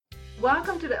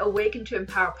Welcome to the Awaken to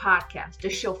Empower podcast, the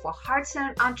show for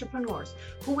heart-centered entrepreneurs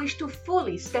who wish to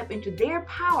fully step into their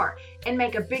power and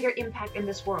make a bigger impact in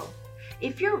this world.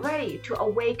 If you're ready to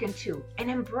awaken to and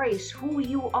embrace who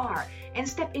you are and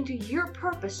step into your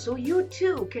purpose so you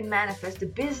too can manifest the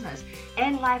business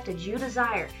and life that you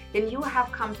desire, then you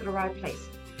have come to the right place.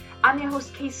 I'm your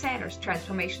host, Kay Sanders,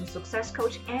 Transformation Success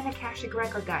Coach and Akashic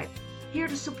Record Guide, here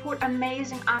to support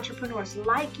amazing entrepreneurs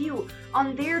like you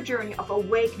on their journey of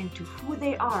awakening to who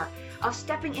they are, of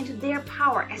stepping into their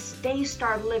power as they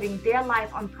start living their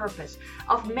life on purpose,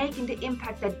 of making the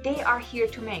impact that they are here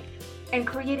to make, and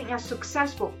creating a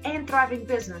successful and thriving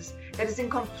business that is in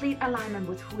complete alignment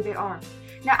with who they are.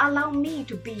 Now allow me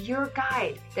to be your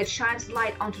guide that shines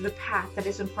light onto the path that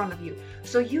is in front of you,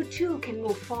 so you too can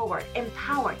move forward,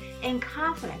 empowered and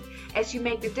confident as you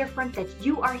make the difference that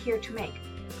you are here to make.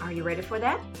 Are you ready for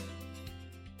that?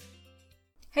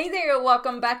 Hey there,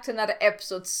 welcome back to another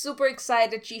episode. Super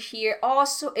excited that you're here.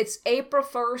 Also, it's April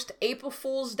 1st, April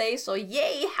Fool's Day. So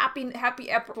yay, happy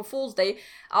April Fool's Day.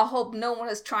 I hope no one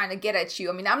is trying to get at you.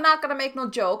 I mean, I'm not going to make no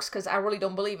jokes because I really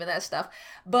don't believe in that stuff.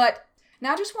 But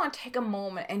now I just want to take a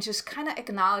moment and just kind of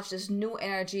acknowledge this new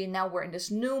energy. Now we're in this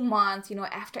new month,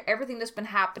 after everything that's been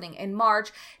happening in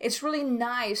March. It's really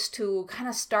nice to kind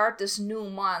of start this new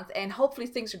month, and hopefully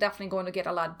things are definitely going to get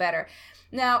a lot better.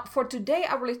 Now, for today,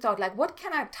 I really thought, what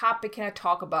kind of topic can I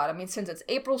talk about? I mean, since it's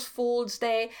April Fool's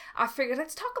Day, I figured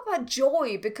let's talk about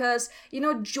joy because,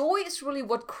 joy is really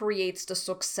what creates the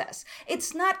success.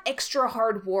 It's not extra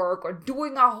hard work or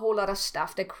doing a whole lot of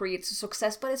stuff that creates the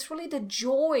success, but it's really the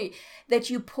joy that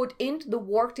you put into the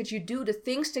work that you do, the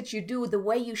things that you do, the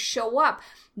way you show up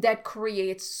that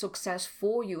creates success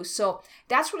for you. So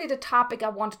that's really the topic I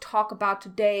want to talk about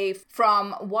today,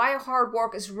 from why hard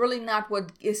work is really not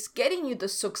what is getting you the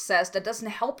success, that doesn't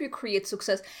help you create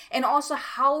success, and also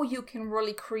how you can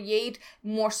really create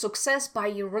more success by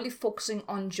you really focusing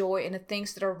on joy and the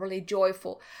things that are really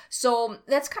joyful. So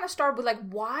let's kind of start with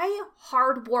why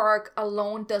hard work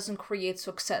alone doesn't create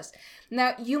success.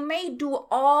 Now, you may do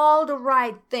all the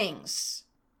right things,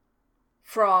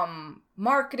 from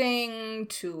marketing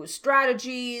to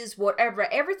strategies,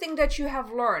 whatever, everything that you have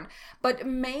learned, but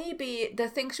maybe the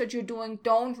things that you're doing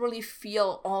don't really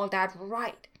feel all that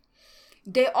right.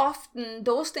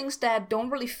 Those things that don't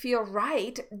really feel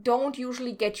right don't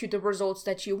usually get you the results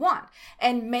that you want.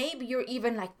 And maybe you're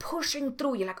even pushing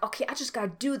through. You're okay, I just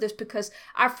gotta do this because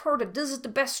I've heard that this is the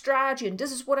best strategy and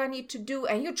this is what I need to do.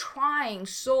 And you're trying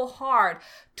so hard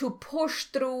to push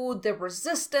through the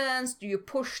resistance. You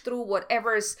push through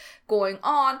whatever is going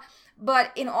on.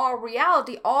 But in all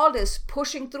reality, all this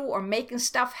pushing through or making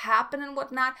stuff happen and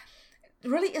whatnot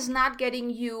really is not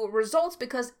getting you results,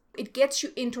 because it gets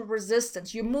you into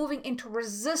resistance. You're moving into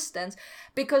resistance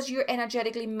because you're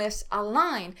energetically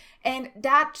misaligned. And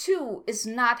that too is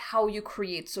not how you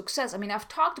create success. I mean, I've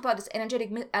talked about this energetic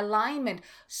alignment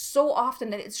so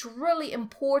often that it's really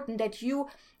important that you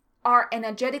are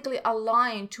energetically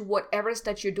aligned to whatever it is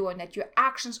that you're doing, that your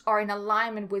actions are in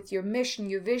alignment with your mission,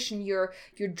 your vision, your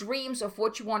dreams of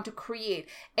what you want to create.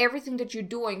 Everything that you're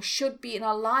doing should be in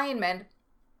alignment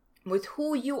with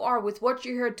who you are, with what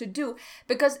you're here to do,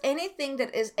 because anything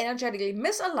that is energetically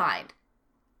misaligned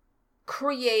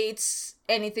creates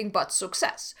anything but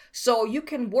success. So you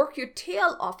can work your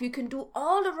tail off, you can do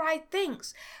all the right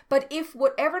things, but if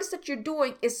whatever it is that you're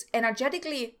doing is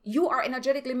you are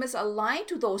energetically misaligned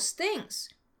to those things,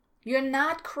 you're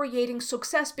not creating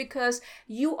success, because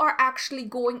you are actually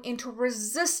going into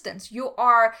resistance. Your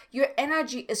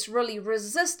energy is really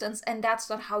resistance, and that's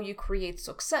not how you create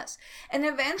success. And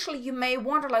eventually you may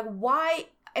wonder, why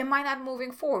am I not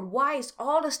moving forward? Why is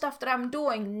all the stuff that I'm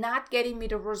doing not getting me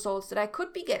the results that I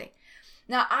could be getting?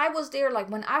 Now, I was there,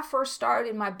 when I first started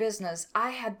in my business,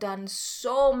 I had done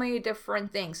so many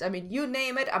different things. I mean, you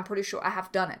name it, I'm pretty sure I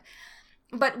have done it.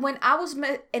 But when I was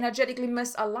energetically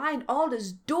misaligned, all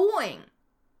this doing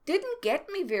didn't get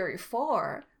me very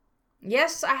far.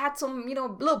 Yes, I had some,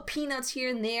 little peanuts here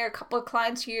and there, a couple of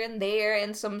clients here and there,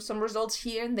 and some results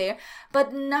here and there,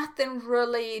 but nothing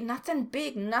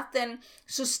big, nothing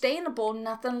sustainable,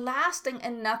 nothing lasting,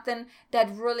 and nothing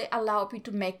that really allowed me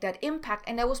to make that impact.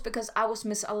 And that was because I was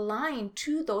misaligned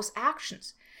to those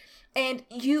actions. And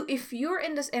if you're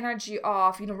in this energy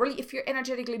of, really, if you're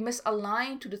energetically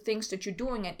misaligned to the things that you're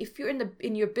doing, and if you're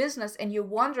in your business and you're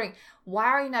wondering, why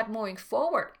are you not moving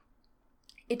forward?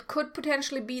 It could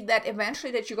potentially be that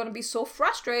eventually that you're going to be so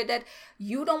frustrated that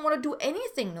you don't want to do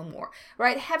anything no more,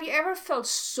 right? Have you ever felt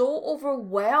so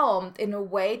overwhelmed in a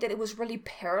way that it was really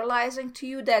paralyzing to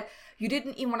you that you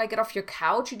didn't even want to get off your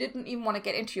couch, you didn't even want to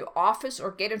get into your office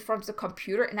or get in front of the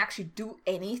computer and actually do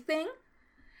anything?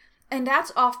 And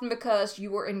that's often because you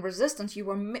were in resistance. You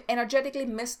were energetically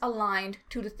misaligned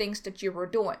to the things that you were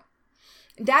doing.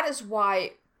 That is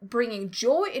why bringing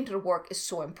joy into the work is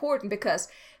so important, because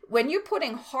when you're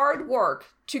putting hard work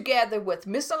together with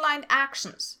misaligned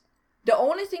actions, the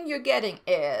only thing you're getting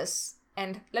is,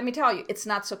 and let me tell you, it's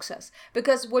not success.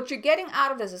 Because what you're getting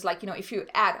out of this is like, if you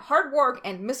add hard work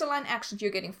and misaligned actions, you're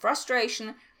getting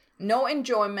frustration, no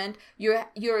enjoyment,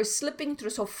 you're slipping through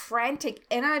so frantic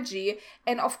energy,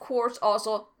 and of course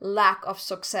also lack of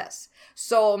success.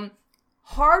 So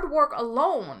hard work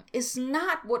alone is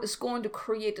not what is going to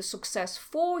create the success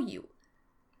for you,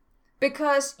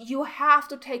 because you have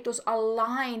to take those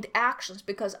aligned actions,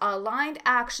 because aligned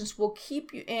actions will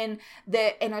keep you in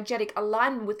the energetic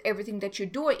alignment with everything that you're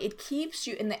doing. It keeps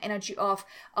you in the energy of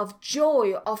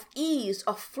joy, of ease,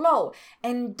 of flow,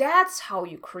 and that's how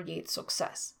you create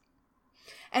success.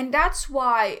 And that's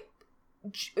why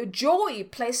joy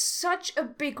plays such a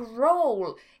big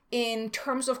role in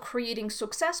terms of creating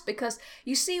success, because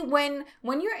you see, when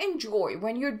you're in joy,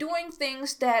 when you're doing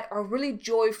things that are really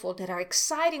joyful, that are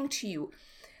exciting to you,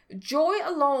 joy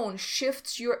alone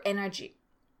shifts your energy.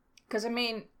 Because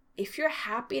if you're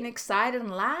happy and excited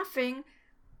and laughing,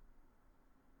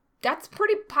 that's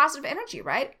pretty positive energy,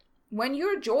 right? When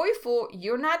you're joyful,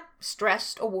 you're not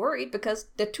stressed or worried, because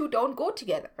the two don't go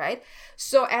together, right?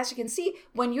 So as you can see,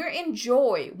 when you're in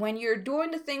joy, when you're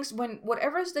doing the things, when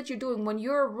whatever it is that you're doing, when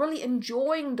you're really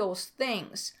enjoying those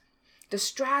things, the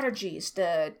strategies,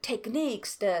 the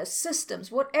techniques, the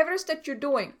systems, whatever it is that you're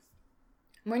doing,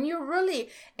 when you're really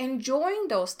enjoying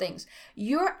those things,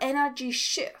 your energy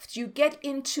shifts. You get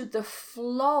into the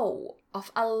flow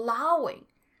of allowing.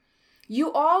 You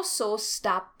also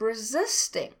stop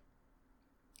resisting.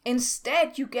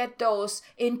 Instead, you get those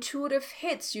intuitive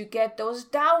hits, you get those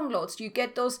downloads, you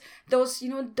get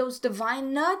those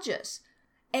divine nudges,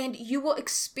 and you will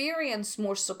experience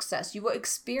more success. You will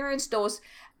experience those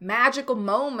magical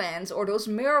moments or those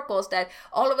miracles that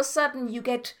all of a sudden you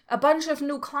get a bunch of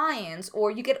new clients, or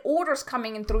you get orders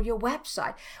coming in through your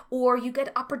website, or you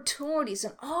get opportunities,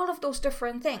 and all of those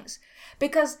different things,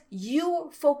 because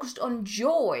you focused on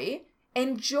joy.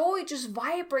 And joy just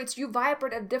vibrates. You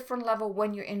vibrate at a different level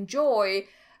when you're in joy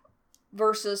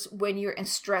versus when you're in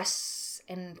stress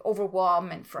and overwhelm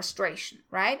and frustration,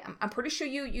 right? I'm pretty sure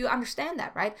you understand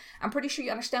that, right? I'm pretty sure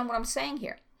you understand what I'm saying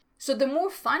here. So the more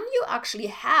fun you actually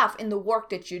have in the work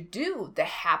that you do, the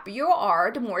happier you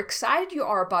are, the more excited you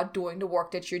are about doing the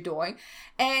work that you're doing.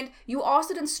 And you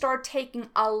also then start taking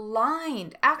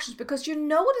aligned actions, because you're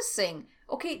noticing,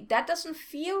 okay, that doesn't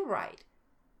feel right.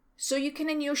 So you can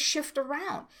then shift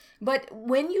around. But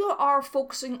when you are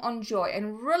focusing on joy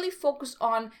and really focus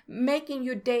on making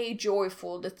your day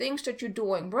joyful, the things that you're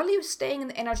doing, really staying in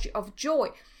the energy of joy,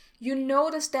 you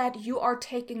notice that you are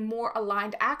taking more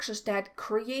aligned actions that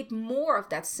create more of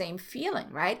that same feeling,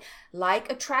 right?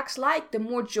 Like attracts like. The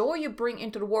more joy you bring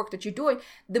into the work that you're doing,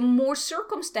 the more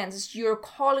circumstances you're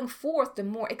calling forth, the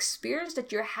more experience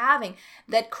that you're having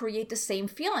that create the same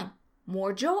feeling,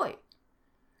 more joy.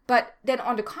 But then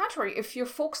on the contrary, if you're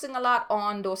focusing a lot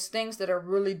on those things that are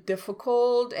really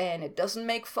difficult and it doesn't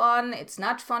make fun, it's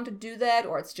not fun to do that,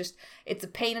 or it's a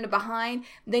pain in the behind,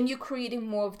 then you're creating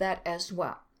more of that as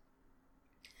well.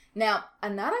 Now,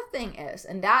 another thing is,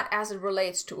 and that as it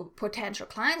relates to potential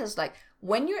clients, is like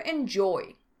when you're in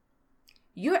joy,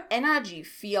 your energy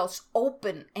feels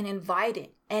open and inviting.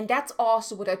 And that's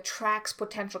also what attracts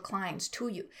potential clients to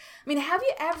you. Have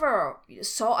you ever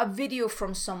saw a video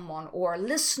from someone, or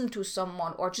listened to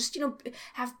someone, or just,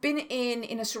 have been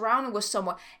in a surrounding with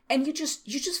someone, and you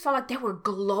just felt like they were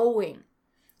glowing.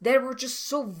 They were just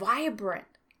so vibrant.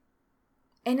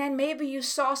 And then maybe you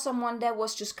saw someone that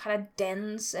was just kind of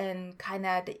dense and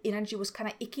the energy was kind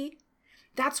of icky.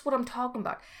 That's what I'm talking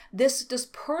about. This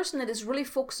person that is really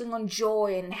focusing on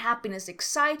joy and happiness,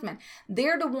 excitement,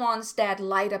 they're the ones that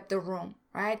light up the room,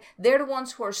 right? They're the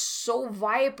ones who are so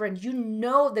vibrant. You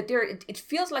know that it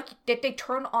feels like that they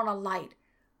turn on a light,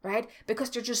 right? Because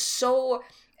they're just so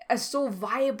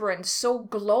vibrant, so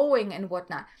glowing and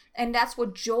whatnot. And that's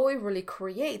what joy really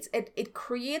creates. It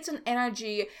creates an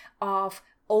energy of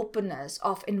openness,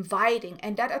 of inviting,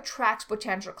 and that attracts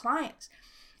potential clients.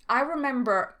 I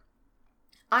remember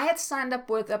I had signed up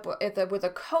with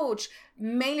a coach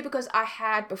mainly because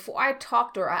before I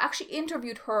talked to her, I actually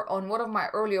interviewed her on one of my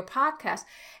earlier podcasts.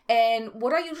 And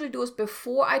what I usually do is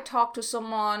before I talk to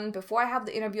someone, before I have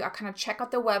the interview, I kind of check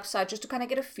out their website just to kind of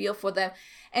get a feel for them.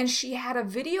 And she had a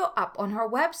video up on her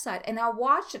website, and I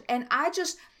watched it, and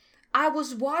I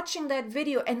was watching that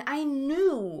video, and I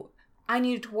knew I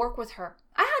needed to work with her.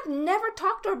 I had never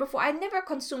talked to her before. I never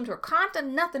consumed her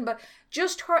content, nothing, but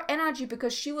just her energy,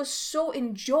 because she was so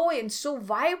in joy and so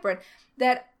vibrant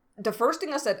that the first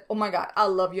thing I said, oh my God, I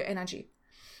love your energy.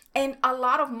 And a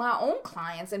lot of my own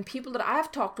clients and people that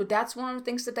I've talked to, that's one of the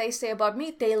things that they say about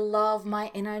me. They love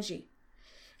my energy.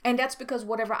 And that's because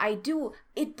whatever I do,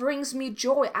 it brings me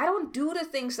joy. I don't do the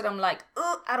things that I'm like,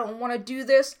 oh, I don't want to do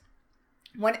this.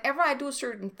 Whenever I do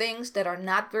certain things that are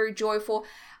not very joyful,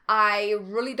 I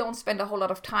really don't spend a whole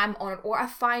lot of time on it, or I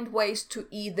find ways to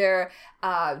either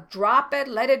drop it,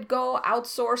 let it go,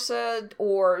 outsource it,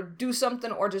 or do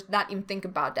something, or just not even think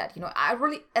about that. I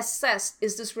really assess,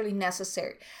 is this really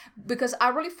necessary? Because I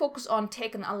really focus on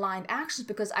taking aligned actions,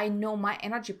 because I know my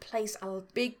energy plays a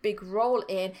big, big role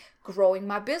in growing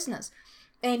my business.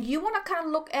 And you want to kind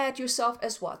of look at yourself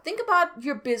as well. Think about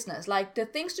your business, like the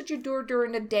things that you do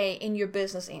during the day in your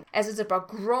business, as it's about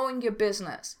growing your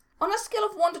business. On a scale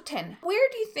of 1 to 10, where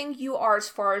do you think you are as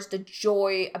far as the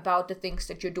joy about the things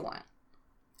that you're doing?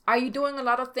 Are you doing a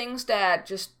lot of things that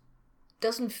just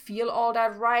doesn't feel all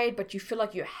that right, but you feel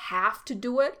like you have to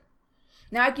do it?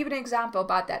 Now, I'll give you an example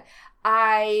about that.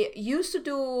 I used to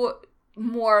do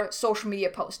more social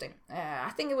media posting.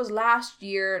 I think it was last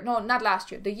year. No, not last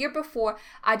year. The year before,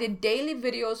 I did daily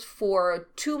videos for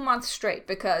 2 months straight,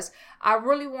 because I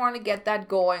really wanted to get that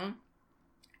going.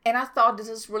 And I thought this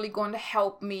is really going to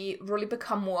help me really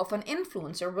become more of an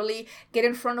influencer, really get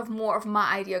in front of more of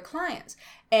my ideal clients.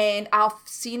 And I've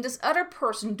seen this other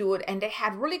person do it, and they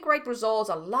had really great results,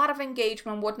 a lot of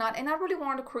engagement and whatnot. And I really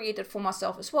wanted to create it for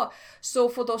myself as well. So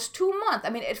for those 2 months,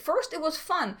 at first it was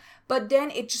fun, but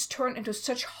then it just turned into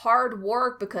such hard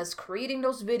work, because creating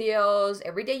those videos,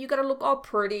 every day you got to look all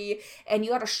pretty, and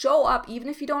you got to show up even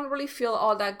if you don't really feel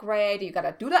all that great. You got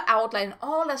to do the outline,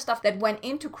 all that stuff that went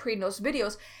into creating those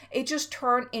videos. It just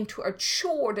turned into a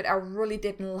chore that I really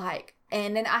didn't like.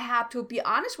 And then I had to be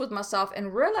honest with myself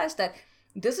and realize that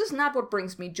this is not what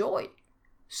brings me joy.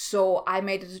 So I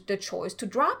made the choice to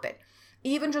drop it.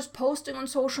 Even just posting on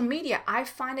social media, I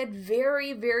find it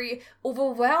very, very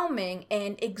overwhelming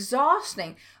and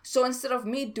exhausting. So instead of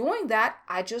me doing that,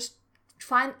 I just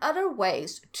find other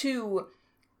ways to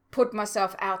put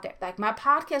myself out there. Like my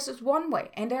podcast is one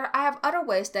way, and I have other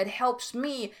ways that helps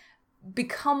me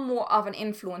become more of an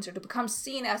influencer, to become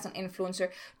seen as an influencer,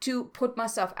 to put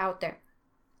myself out there.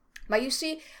 But you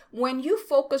see, when you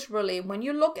focus really, when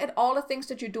you look at all the things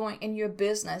that you're doing in your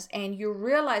business, and you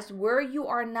realize where you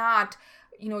are not,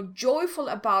 joyful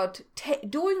about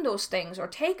doing those things, or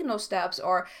taking those steps,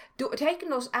 or taking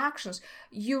those actions,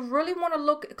 you really want to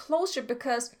look closer,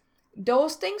 because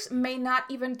those things may not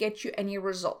even get you any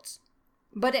results.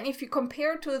 But then if you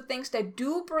compare to the things that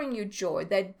do bring you joy,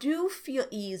 that do feel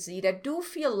easy, that do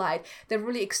feel light, that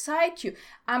really excite you,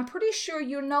 I'm pretty sure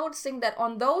you're noticing that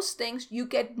on those things, you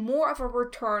get more of a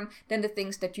return than the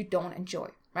things that you don't enjoy,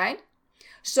 right?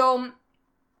 So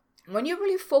when you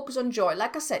really focus on joy,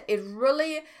 like I said,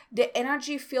 the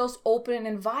energy feels open and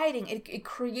inviting. It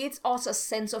creates also a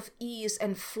sense of ease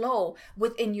and flow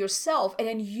within yourself. And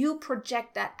then you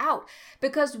project that out.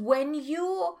 Because when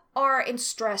you are in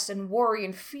stress and worry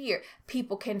and fear,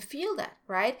 people can feel that,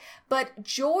 right? But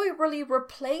joy really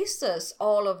replaces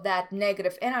all of that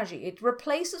negative energy. It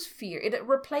replaces fear. It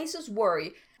replaces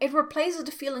worry. It replaces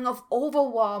the feeling of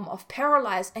overwhelm, of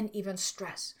paralyzed, and even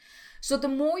stress. So the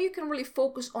more you can really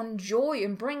focus on joy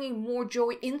and bringing more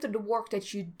joy into the work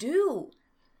that you do,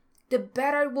 the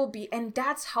better it will be. And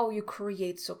that's how you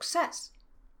create success.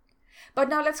 But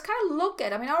now let's kind of look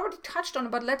at, I already touched on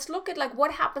it, but let's look at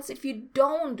what happens if you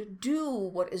don't do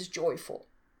what is joyful.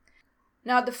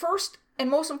 Now, the first and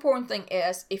most important thing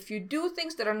is, if you do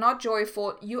things that are not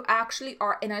joyful, you actually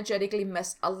are energetically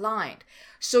misaligned.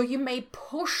 So you may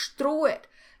push through it.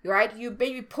 Right? You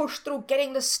maybe push through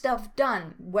getting the stuff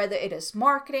done, whether it is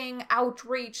marketing,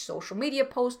 outreach, social media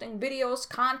posting, videos,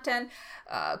 content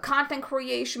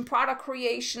creation, product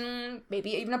creation,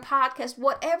 maybe even a podcast,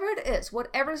 whatever it is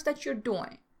that you're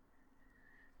doing.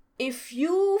 If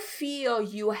you feel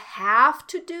you have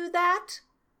to do that,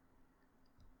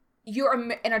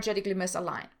 you're energetically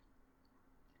misaligned.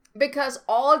 Because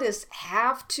all this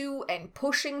have to and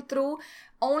pushing through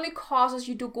only causes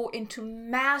you to go into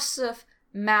massive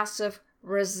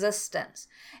resistance.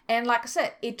 And like I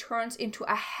said, it turns into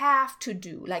a have to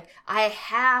do. Like, I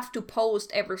have to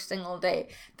post every single day.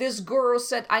 This girl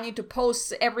said I need to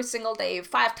post every single day,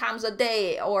 5 times a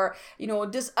day. Or,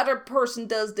 this other person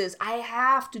does this. I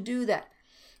have to do that.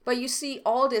 But you see,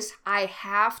 all this I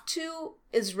have to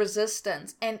is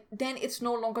resistance. And then it's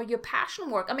no longer your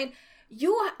passion work.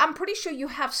 I'm pretty sure you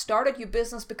have started your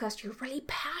business because you're really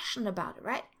passionate about it,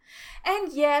 right?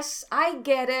 And yes, I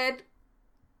get it.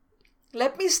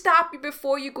 Let me stop you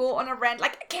before you go on a rant.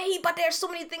 Like, okay, but there's so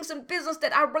many things in business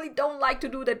that I really don't like to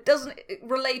do that doesn't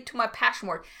relate to my passion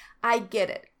work. I get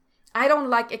it. I don't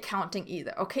like accounting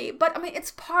either, okay? But I mean,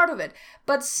 it's part of it.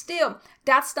 But still,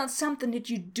 that's not something that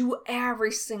you do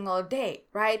every single day,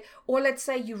 right? Or let's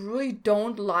say you really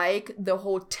don't like the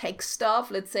whole tech stuff.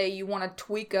 Let's say you want to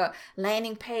tweak a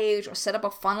landing page or set up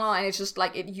a funnel and it's just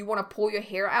like you want to pull your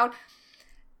hair out.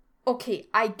 Okay,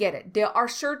 I get it. There are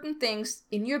certain things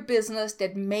in your business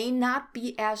that may not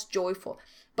be as joyful.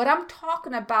 But I'm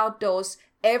talking about those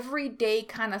everyday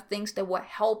kind of things that will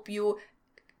help you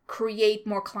create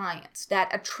more clients,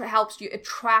 that helps you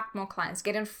attract more clients,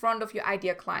 get in front of your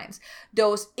ideal clients,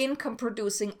 those income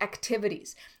producing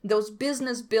activities, those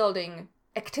business building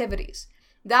activities.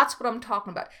 That's what I'm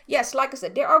talking about. Yes, like I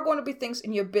said, there are going to be things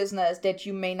in your business that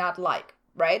you may not like,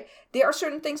 right? There are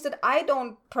certain things that I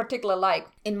don't particularly like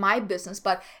in my business,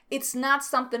 but it's not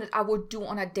something that I would do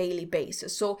on a daily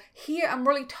basis. So here I'm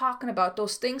really talking about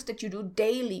those things that you do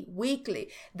daily, weekly,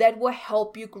 that will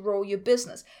help you grow your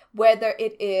business. Whether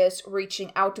it is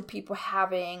reaching out to people,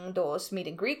 having those meet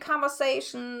and greet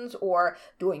conversations, or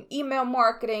doing email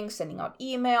marketing, sending out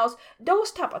emails,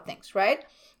 those type of things, right?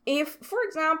 If, for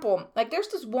example, like there's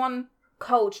this one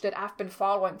coach that I've been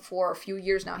following for a few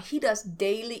years now. He does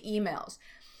daily emails.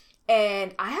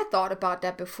 And I had thought about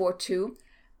that before too.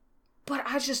 But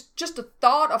I just the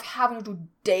thought of having to do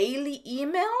daily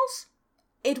emails,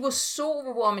 it was so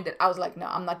overwhelming that I was like, no,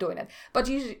 I'm not doing it. But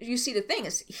you see, the thing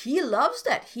is, he loves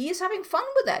that. He is having fun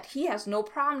with that. He has no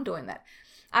problem doing that.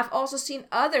 I've also seen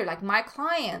other, like my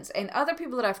clients and other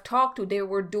people that I've talked to, they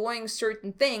were doing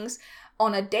certain things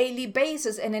on a daily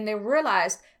basis. And then they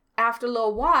realized after a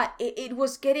little while, it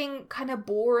was getting kind of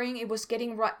boring.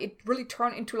 It really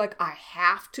turned into like, I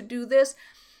have to do this.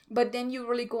 But then you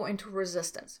really go into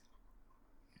resistance.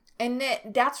 And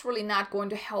that's really not going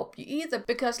to help you either.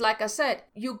 Because like I said,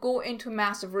 you go into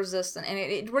massive resistance. And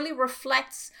it really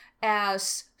reflects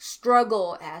as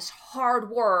struggle, as hard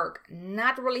work,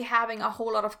 not really having a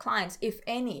whole lot of clients, if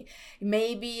any.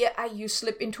 Maybe you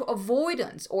slip into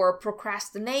avoidance or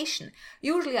procrastination.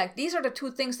 Usually, like, these are the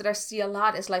two things that I see a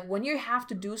lot, is like when you have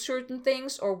to do certain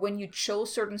things, or when you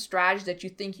chose certain strategies that you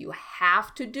think you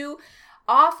have to do,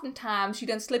 oftentimes you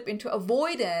then slip into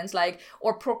avoidance,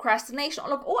 or procrastination, or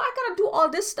like, oh, I gotta do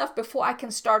all this stuff before I can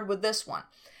start with this one.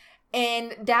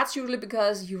 And that's usually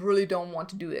because you really don't want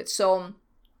to do it. So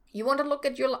you want to look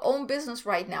at your own business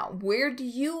right now. Where do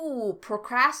you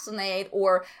procrastinate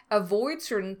or avoid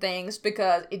certain things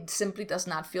because it simply does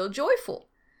not feel joyful,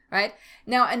 right?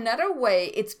 Now, another way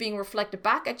it's being reflected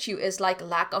back at you is like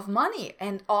lack of money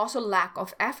and also lack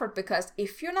of effort. Because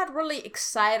if you're not really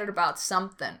excited about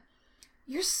something,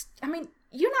 you're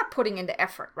not putting in the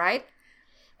effort, right?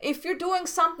 If you're doing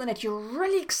something that you're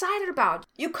really excited about,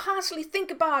 you constantly think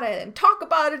about it and talk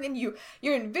about it, and you're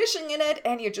envisioning it,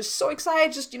 and you're just so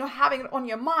excited, just, having it on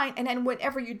your mind. And then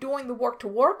whenever you're doing the work to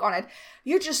work on it,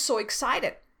 you're just so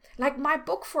excited. Like my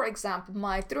book, for example,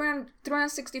 my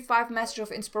 365 Messages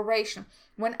of Inspiration.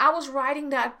 When I was writing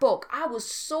that book, I was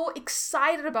so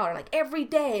excited about it. Like every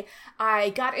day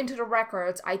I got into the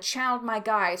records, I channeled my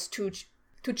guides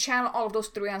to channel all of those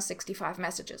 365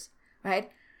 messages,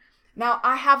 right? Now,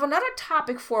 I have another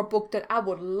topic for a book that I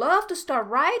would love to start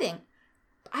writing.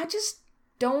 I just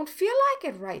don't feel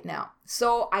like it right now.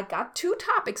 So I got two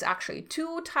topics, actually,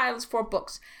 two titles for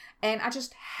books. And I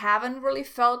just haven't really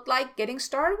felt like getting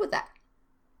started with that.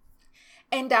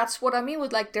 And that's what I mean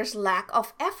with like there's lack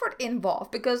of effort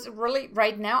involved. Because really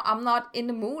right now, I'm not in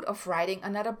the mood of writing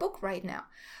another book right now.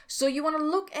 So you want to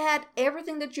look at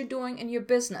everything that you're doing in your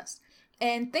business.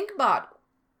 And think about,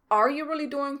 are you really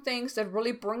doing things that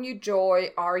really bring you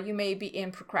joy? Are you maybe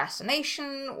in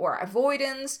procrastination or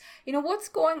avoidance? What's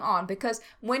going on? Because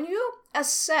when you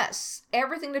assess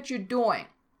everything that you're doing,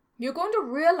 you're going to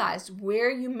realize where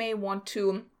you may want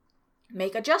to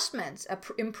make adjustments,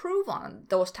 improve on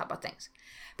those type of things.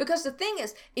 Because the thing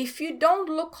is, if you don't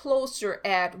look closer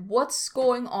at what's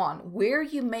going on, where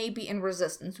you may be in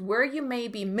resistance, where you may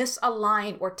be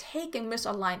misaligned or taking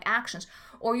misaligned actions,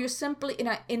 or you're simply in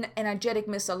an energetic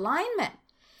misalignment,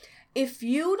 if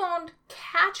you don't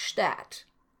catch that,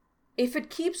 if it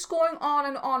keeps going on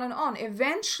and on and on,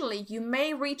 eventually you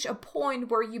may reach a point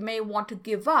where you may want to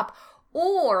give up,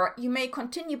 or you may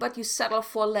continue, but you settle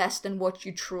for less than what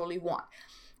you truly want.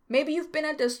 Maybe you've been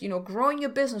at this, growing your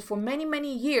business for many,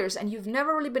 many years, and you've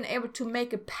never really been able to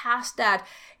make it past that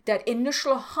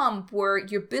initial hump where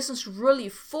your business really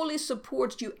fully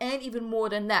supports you, and even more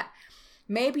than that.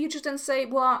 Maybe you just didn't say,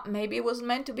 well, maybe it wasn't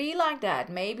meant to be like that.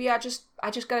 Maybe I just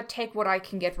got to take what I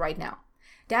can get right now.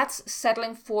 That's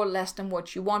settling for less than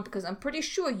what you want, because I'm pretty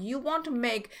sure you want to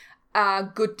make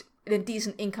good and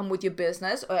decent income with your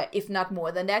business, or if not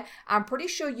more than that. I'm pretty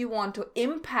sure you want to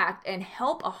impact and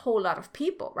help a whole lot of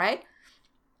people, right?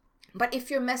 But if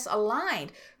you're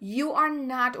misaligned, you are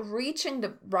not reaching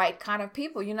the right kind of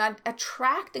people. You're not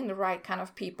attracting the right kind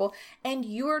of people, and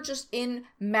you're just in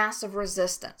massive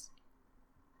resistance.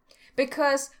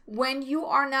 Because when you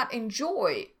are not in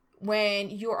joy, when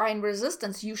you are in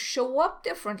resistance, you show up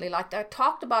differently. Like I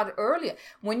talked about it earlier.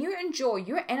 When you're in joy,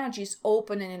 your energy is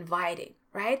open and inviting,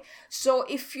 right? So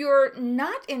if you're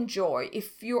not in joy,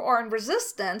 if you are in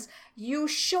resistance, you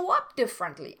show up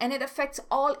differently, and it affects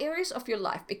all areas of your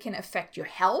life. It can affect your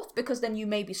health, because then you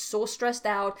may be so stressed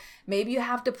out. Maybe you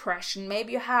have depression.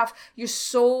 Maybe you're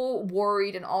so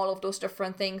worried and all of those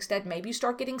different things that maybe you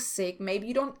start getting sick. Maybe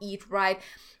you don't eat right.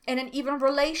 And then even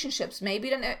relationships, maybe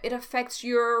then it affects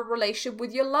your relationship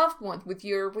with your loved one, with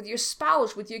your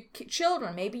spouse, with your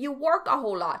children. Maybe you work a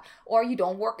whole lot, or you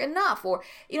don't work enough, or,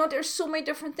 there's so many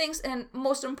different things. And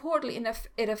most importantly,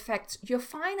 it affects your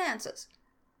finances.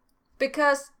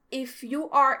 Because if you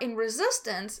are in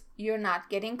resistance, you're not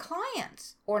getting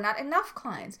clients, or not enough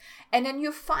clients. And then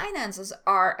your finances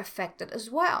are affected as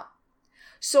well.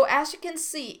 So as you can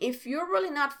see, if you're really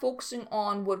not focusing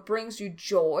on what brings you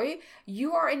joy,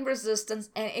 you are in resistance,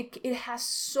 and it has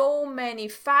so many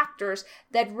factors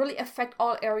that really affect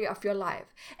all areas of your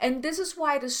life. And this is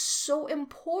why it is so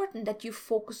important that you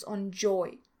focus on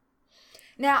joy.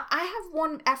 Now, I have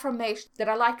one affirmation that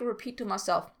I like to repeat to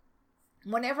myself.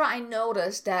 Whenever I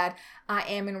notice that I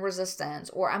am in resistance,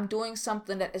 or I'm doing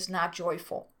something that is not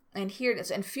joyful. And here it is.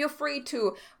 And feel free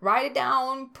to write it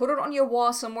down, put it on your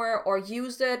wall somewhere, or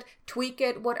use it, tweak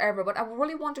it, whatever. But I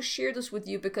really want to share this with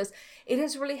you, because it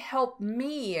has really helped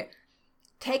me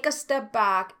take a step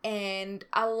back and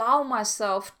allow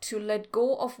myself to let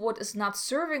go of what is not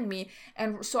serving me,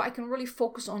 and so I can really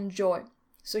focus on joy.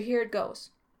 So here it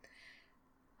goes.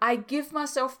 I give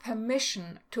myself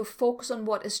permission to focus on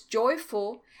what is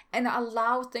joyful and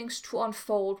allow things to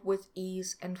unfold with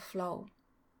ease and flow.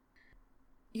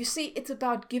 You see, it's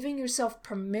about giving yourself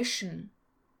permission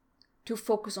to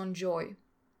focus on joy,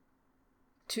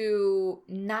 to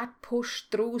not push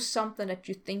through something that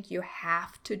you think you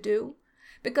have to do.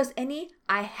 Because any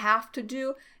I have to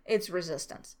do, it's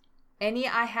resistance. Any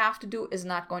I have to do is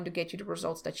not going to get you the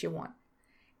results that you want.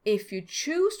 If you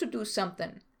choose to do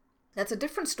something, that's a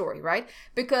different story, right?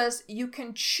 Because you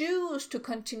can choose to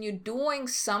continue doing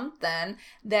something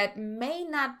that may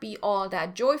not be all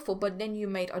that joyful, but then you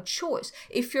made a choice.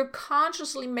 If you're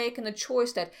consciously making a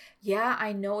choice that, yeah,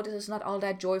 I know this is not all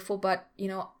that joyful, but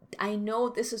I know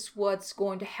this is what's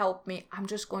going to help me, I'm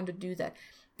just going to do that.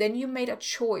 Then you made a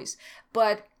choice.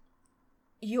 But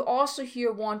you also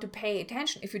here want to pay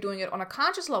attention. If you're doing it on a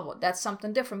conscious level, that's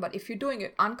something different. But if you're doing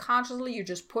it unconsciously, you're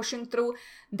just pushing through,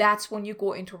 that's when you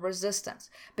go into resistance.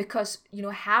 Because,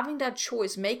 having that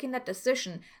choice, making that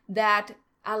decision, that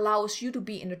allows you to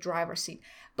be in the driver's seat.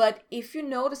 But if you're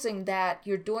noticing that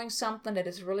you're doing something that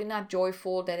is really not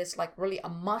joyful, that is like really a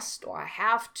must or a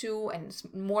have to, and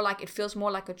it feels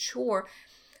more like a chore,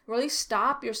 really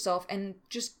stop yourself and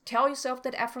just tell yourself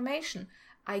that affirmation.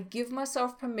 I give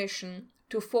myself permission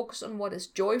to focus on what is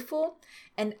joyful,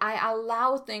 and I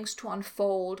allow things to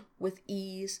unfold with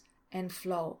ease and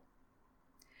flow.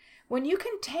 When you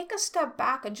can take a step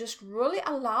back and just really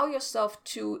allow yourself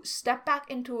to step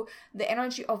back into the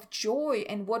energy of joy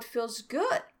and what feels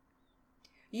good,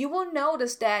 you will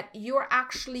notice that you're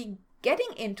actually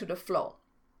getting into the flow.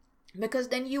 Because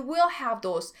then you will have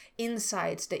those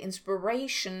insights, the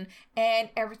inspiration, and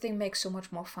everything makes so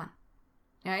much more fun,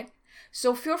 right?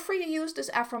 So feel free to use this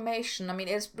affirmation.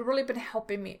 It's really been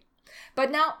helping me.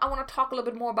 But now I want to talk a little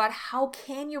bit more about how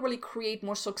can you really create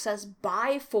more success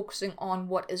by focusing on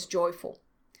what is joyful.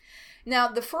 Now,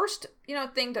 the first,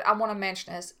 thing that I want to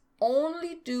mention is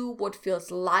only do what feels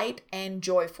light and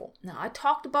joyful. Now, I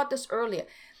talked about this earlier.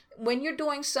 When you're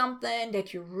doing something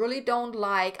that you really don't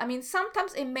like,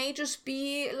 sometimes it may just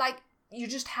be like you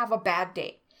just have a bad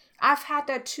day. I've had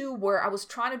that too, where I was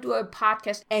trying to do a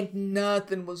podcast and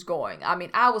nothing was going.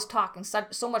 I was talking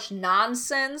so much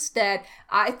nonsense that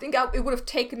I think it would have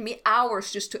taken me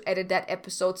hours just to edit that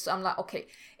episode. So I'm like, okay,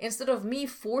 instead of me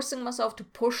forcing myself to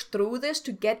push through this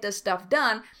to get this stuff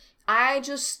done, I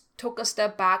just took a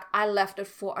step back. I left it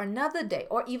for another day.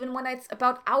 Or even when it's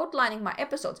about outlining my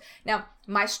episodes. Now,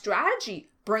 my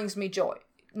strategy brings me joy.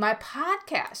 My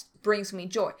podcast brings me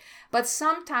joy. But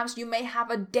sometimes you may have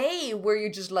a day where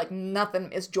you're just like, nothing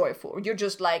is joyful. You're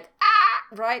just like,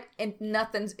 right? And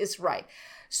nothing is right.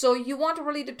 So you want to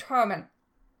really determine,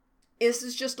 is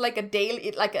this just like a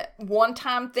daily, like a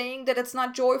one-time thing that it's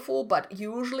not joyful, but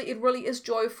usually it really is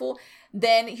joyful,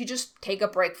 then you just take a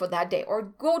break for that day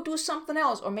or go do something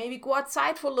else, or maybe go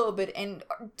outside for a little bit and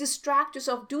distract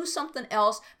yourself, do something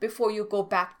else before you go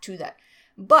back to that.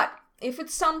 But if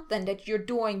it's something that you're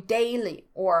doing daily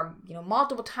or,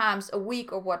 multiple times a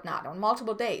week or whatnot, on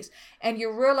multiple days, and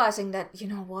you're realizing that,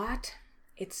 what?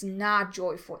 It's not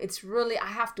joyful. It's really, I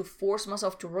have to force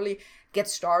myself to really get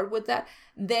started with that.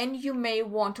 Then you may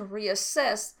want to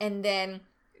reassess and then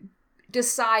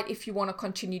decide if you want to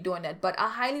continue doing that. But I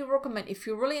highly recommend, if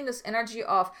you're really in this energy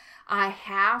of, I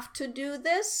have to do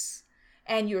this,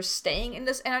 and you're staying in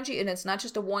this energy and it's not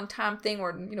just a one-time thing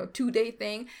or 2-day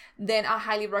thing, then I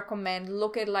highly recommend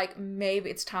look at like maybe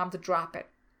it's time to drop it.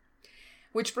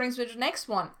 Which brings me to the next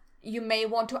one. You may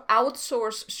want to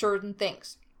outsource certain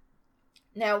things.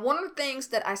 Now, one of the things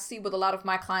that I see with a lot of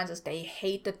my clients is they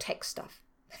hate the tech stuff.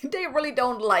 They really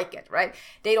don't like it, right?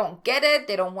 They don't get it.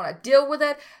 They don't want to deal with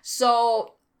it.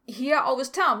 So here I always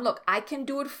tell them, look, I can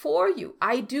do it for you.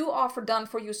 I do offer done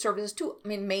for you services too. I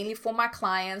mean, mainly for my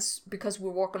clients because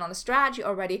we're working on a strategy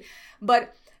already,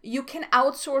 but you can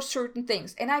outsource certain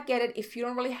things. And I get it if you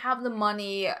don't really have the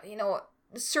money,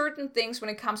 certain things when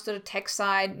it comes to the tech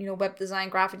side, web design,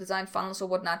 graphic design, funnels or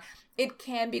whatnot, it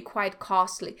can be quite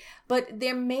costly. But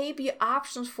there may be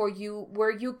options for you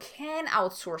where you can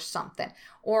outsource something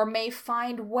or may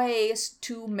find ways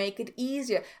to make it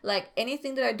easier. Like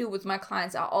anything that I do with my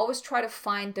clients, I always try to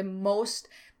find the most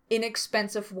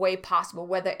inexpensive way possible,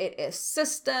 whether it is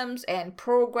systems and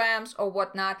programs or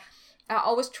whatnot. I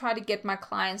always try to get my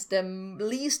clients the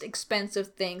least expensive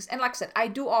things. And like I said, I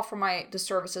do offer the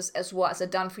services as well as a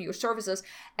done for you services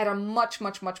at a much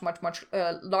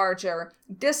larger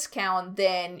discount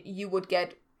than you would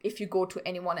get if you go to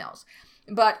anyone else.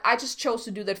 But I just chose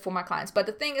to do that for my clients. But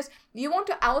the thing is, you want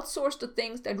to outsource the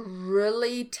things that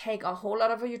really take a whole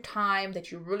lot of your time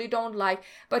that you really don't like.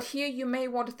 But here you may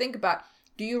want to think about,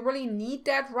 do you really need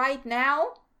that right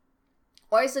now?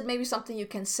 Or is it maybe something you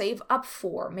can save up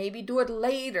for, maybe do it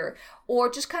later,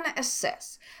 or just kind of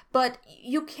assess? But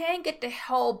you can get the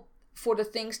help for the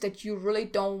things that you really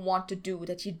don't want to do,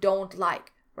 that you don't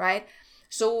like, right?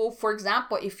 So for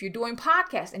example, if you're doing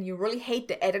podcasts and you really hate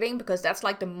the editing because that's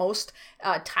like the most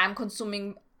time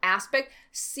consuming aspect,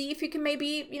 see if you can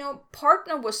maybe,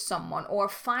 partner with someone or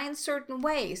find certain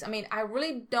ways. I mean, I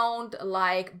really don't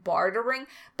like bartering,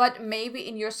 but maybe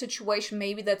in your situation,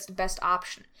 maybe that's the best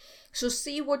option. So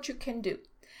see what you can do.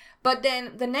 But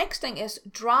then the next thing is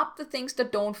drop the things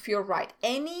that don't feel right.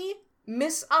 Any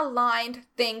misaligned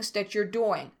things that you're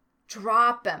doing,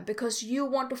 drop them because you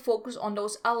want to focus on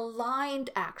those aligned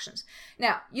actions.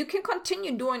 Now, you can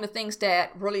continue doing the things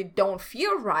that really don't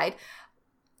feel right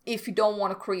if you don't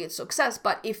want to create success.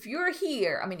 But if you're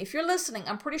here, if you're listening,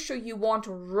 I'm pretty sure you want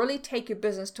to really take your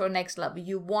business to the next level.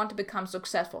 You want to become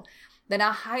successful. Then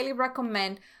I highly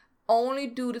recommend only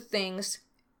do the things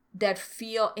that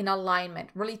feel in alignment.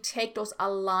 Really take those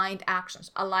aligned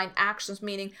actions. Aligned actions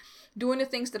meaning doing the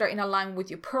things that are in alignment with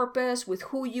your purpose, with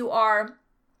who you are,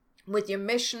 with your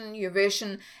mission, your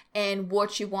vision, and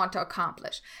what you want to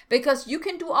accomplish. Because you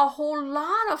can do a whole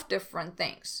lot of different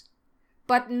things,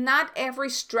 but not every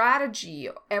strategy,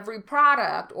 every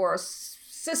product or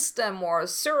system or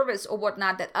service or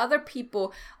whatnot that other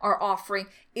people are offering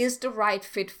is the right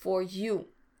fit for you.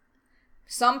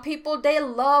 Some people, they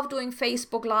love doing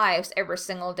Facebook Lives every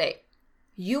single day.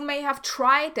 You may have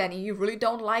tried that and you really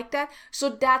don't like that. So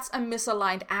that's a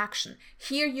misaligned action.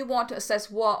 Here you want to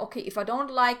assess, well, okay, if I don't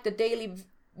like the daily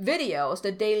videos,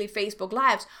 the daily Facebook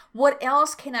Lives, what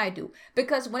else can I do?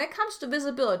 Because when it comes to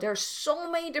visibility, there's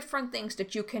so many different things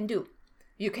that you can do.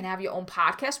 You can have your own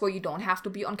podcast where you don't have to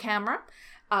be on camera.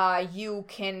 You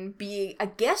can be a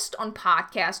guest on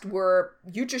podcast where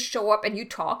you just show up and you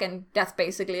talk and that's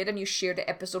basically it, and you share the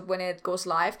episode when it goes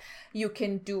live. You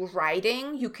can do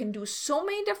writing. You can do so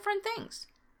many different things.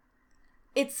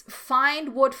 It's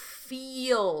find what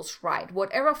feels right.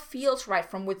 Whatever feels right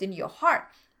from within your heart,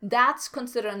 that's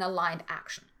considered an aligned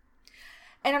action.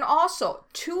 And then also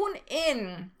tune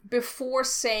in before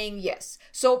saying yes.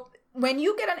 So when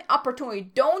you get an opportunity,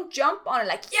 don't jump on it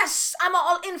like, yes, I'm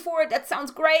all in for it. That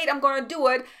sounds great. I'm going to do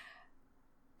it.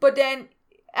 But then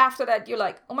after that, you're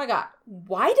like, oh my God,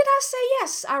 why did I say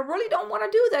yes? I really don't want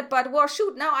to do that. But well,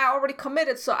 shoot, now I already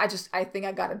committed. So I think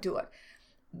I got to do it.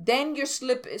 Then you're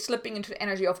slipping into the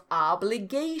energy of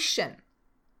obligation.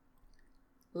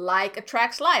 Like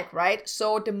attracts like, right?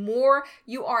 So the more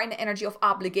you are in the energy of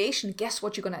obligation, guess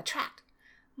what you're going to attract?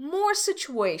 More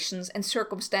situations and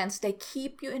circumstances that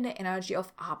keep you in the energy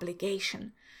of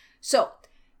obligation. So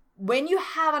when you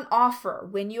have an offer,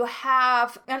 when you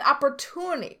have an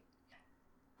opportunity,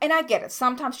 and I get it,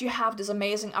 sometimes you have this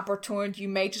amazing opportunity, you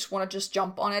may just want to just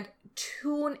jump on it,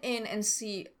 tune in and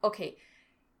see, okay,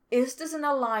 is this an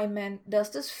alignment?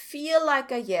 Does this feel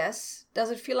like a yes?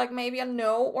 Does it feel like maybe a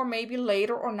no, or maybe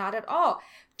later, or not at all?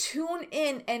 Tune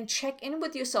in and check in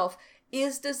with yourself.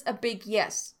 Is this a big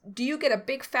yes? Do you get a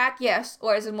big fat yes,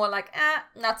 or is it more like,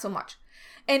 not so much?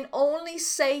 And only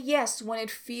say yes when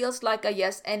it feels like a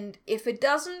yes. And if it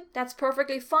doesn't, that's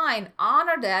perfectly fine.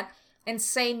 Honor that and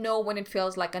say no when it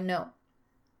feels like a no.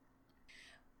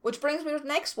 Which brings me to the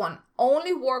next one.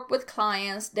 Only work with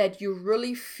clients that you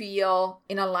really feel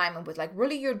in alignment with, like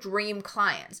really your dream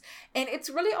clients. And it's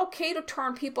really okay to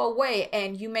turn people away.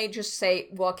 And you may just say,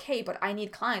 well, okay, but I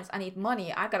need clients. I need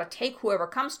money. I got to take whoever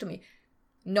comes to me.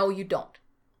 No, you don't.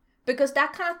 Because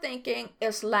that kind of thinking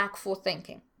is lackful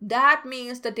thinking. That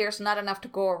means that there's not enough to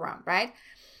go around, right?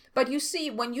 But you see,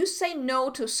 when you say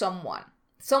no to someone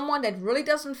that really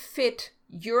doesn't fit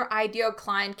your ideal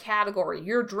client category,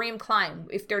 your dream client,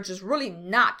 if they're just really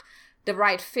not the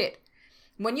right fit,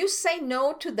 when you say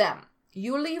no to them,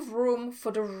 you leave room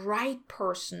for the right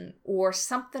person or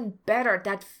something better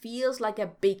that feels like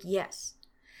a big yes.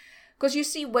 Because you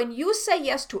see, when you say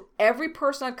yes to every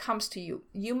person that comes to you,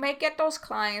 you may get those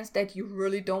clients that you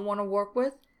really don't want to work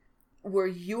with, where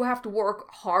you have to work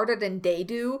harder than they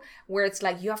do, where it's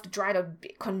like you have to try to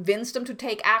convince them to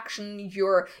take action.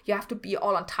 You have to be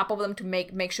all on top of them to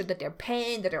make sure that they're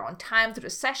paying, that they're on time to the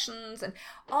sessions and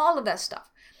all of that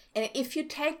stuff. And if you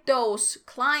take those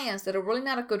clients that are really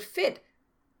not a good fit,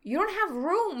 you don't have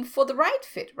room for the right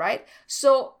fit, right?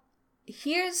 So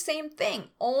here's the same thing.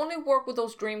 Only work with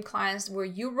those dream clients where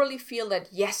you really feel that,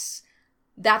 yes,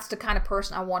 that's the kind of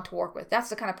person I want to work with. That's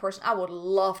the kind of person I would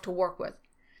love to work with.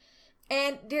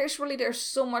 And there's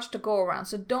so much to go around.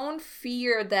 So don't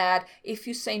fear that if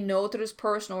you say no to this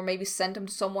person or maybe send them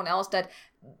to someone else that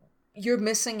you're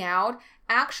missing out.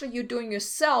 Actually, you're doing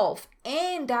yourself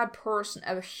and that person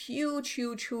a huge,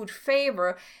 huge, huge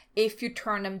favor if you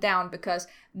turn them down, because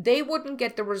they wouldn't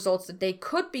get the results that they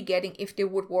could be getting if they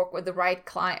would work with the right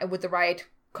client, with the right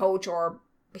coach or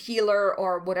healer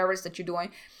or whatever it is that you're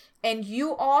doing. And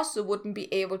you also wouldn't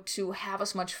be able to have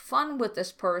as much fun with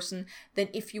this person than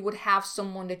if you would have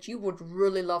someone that you would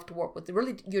really love to work with,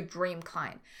 really your dream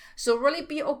client. So really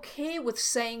be okay with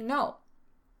saying no.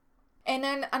 And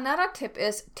then another tip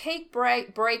is take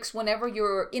breaks whenever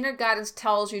your inner guidance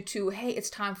tells you to, hey, it's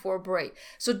time for a break.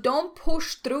 So don't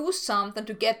push through something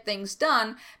to get things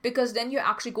done, because then you're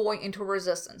actually going into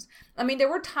resistance. I mean,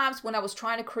 there were times when I was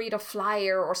trying to create a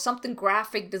flyer or something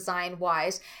graphic design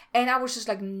wise, and I was just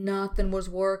like, nothing was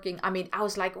working. I mean, I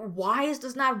was like, why is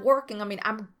this not working? I mean,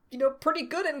 I'm, pretty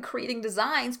good in creating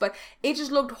designs, but it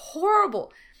just looked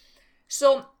horrible.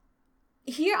 So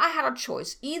here I had a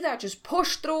choice. Either just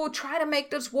push through, try to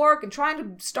make this work and try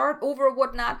to start over or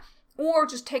whatnot, or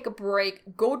just take a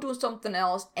break, go do something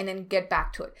else, and then get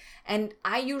back to it. And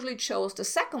I usually chose the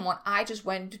second one. I just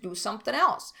went to do something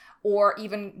else, or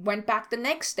even went back the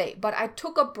next day. But I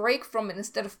took a break from it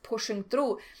instead of pushing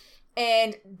through.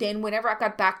 And then whenever I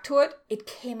got back to it, it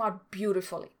came out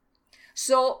beautifully.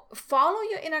 So follow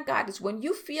your inner guidance. When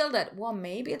you feel that, well,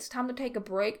 maybe it's time to take a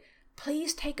break,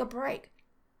 please take a break.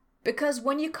 Because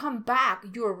when you come back,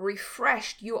 you're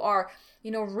refreshed, you are,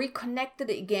 reconnected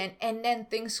again, and then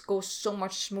things go so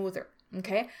much smoother,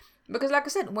 okay? Because like I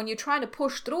said, when you're trying to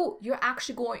push through, you're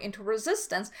actually going into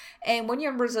resistance. And when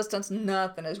you're in resistance,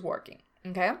 nothing is working,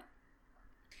 okay?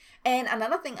 And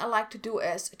another thing I like to do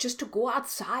is just to go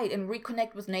outside and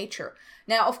reconnect with nature.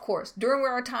 Now, of course, during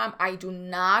winter time, I do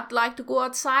not like to go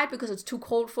outside because it's too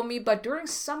cold for me. But during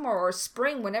summer or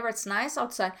spring, whenever it's nice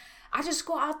outside, I just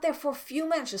go out there for a few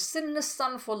minutes, just sit in the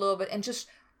sun for a little bit and just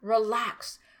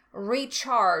relax,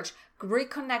 recharge,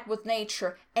 reconnect with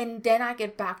nature, and then I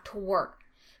get back to work.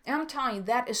 And I'm telling you,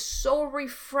 that is so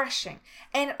refreshing.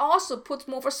 And it also puts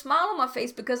more of a smile on my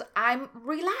face because I'm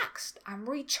relaxed, I'm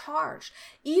recharged.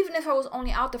 Even if I was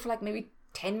only out there for like maybe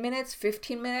 10 minutes,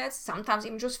 15 minutes, sometimes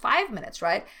even just 5 minutes,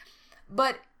 right?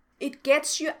 But it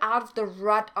gets you out of the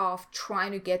rut of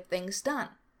trying to get things done.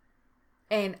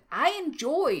 And I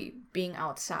enjoy being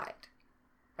outside,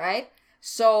 right?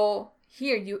 So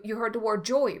here, you heard the word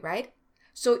joy, right?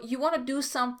 So you want to do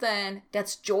something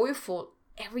that's joyful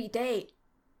every day,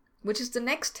 which is the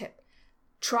next tip.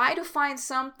 Try to find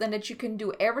something that you can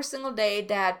do every single day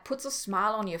that puts a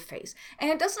smile on your face. And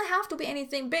it doesn't have to be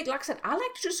anything big. Like I said, I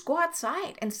like to just go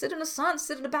outside and sit in the sun,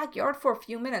 sit in the backyard for a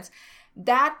few minutes.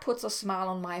 That puts a smile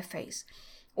on my face.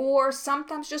 Or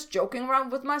sometimes just joking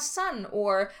around with my son.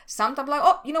 Or sometimes like,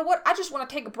 oh, you know what? I just want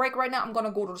to take a break right now. I'm going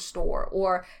to go to the store.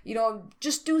 Or,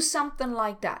 just do something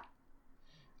like that.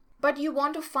 But you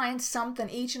want to find something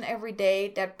each and every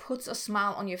day that puts a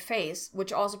smile on your face,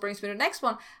 which also brings me to the next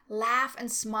one. Laugh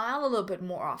and smile a little bit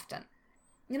more often.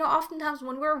 Oftentimes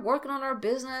when we're working on our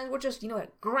business, we're just,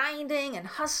 grinding and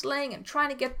hustling and trying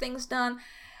to get things done.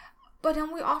 But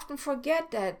then we often forget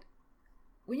that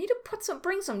we need to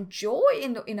bring some joy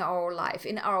in our life,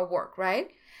 in our work,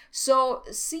 right? So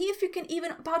see if you can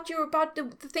even about the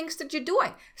things that you're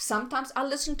doing. Sometimes I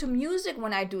listen to music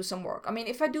when I do some work. I mean,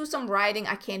 if I do some writing,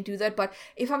 I can't do that. But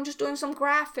if I'm just doing some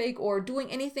graphic or doing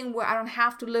anything where I don't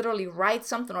have to literally write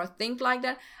something or think like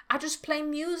that, I just play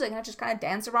music and I just kind of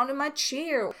dance around in my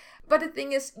chair. But the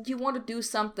thing is, you want to do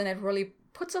something that really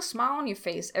puts a smile on your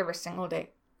face every single day.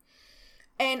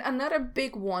 And another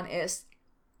big one is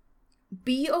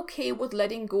be okay with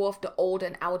letting go of the old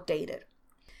and outdated.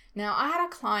 Now, I had a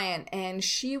client and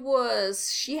she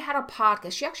had a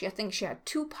podcast. I think she had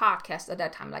 2 podcasts at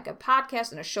that time, like a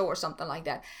podcast and a show or something like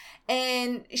that.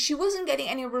 And she wasn't getting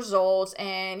any results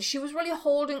and she was really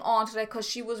holding on to that because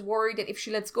she was worried that if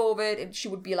she lets go of it, she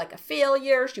would be like a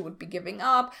failure. She would be giving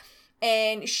up.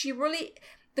 And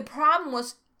the problem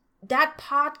was that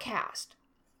podcast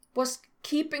was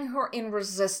keeping her in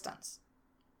resistance.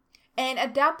 And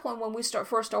at that point, when we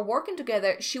first start working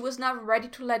together, she was not ready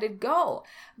to let it go.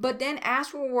 But then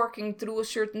as we were working through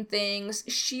certain things,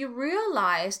 she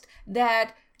realized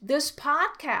that this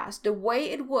podcast, the way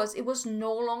it was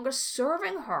no longer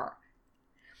serving her.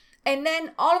 And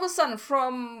then all of a sudden,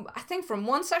 from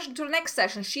one session to the next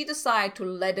session, she decided to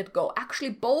let it go. Actually,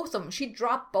 both of them. She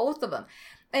dropped both of them.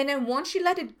 And then once she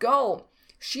let it go,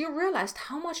 she realized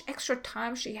how much extra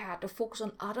time she had to focus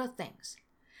on other things.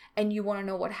 And you want to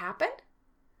know what happened?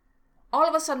 All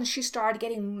of a sudden, she started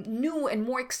getting new and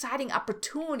more exciting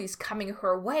opportunities coming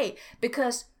her way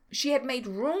because she had made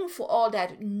room for all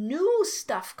that new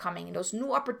stuff coming, those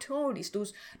new opportunities,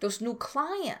 those new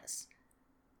clients,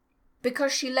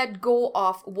 because she let go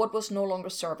of what was no longer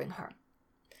serving her.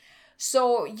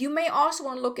 So you may also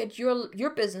want to look at your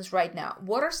business right now.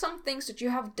 What are some things that you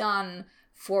have done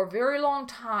for a very long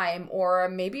time, or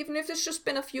maybe even if it's just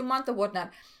been a few months or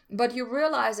whatnot, but you're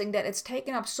realizing that it's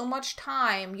taking up so much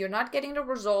time, you're not getting the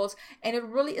results, and it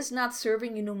really is not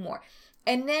serving you no more.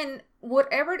 And then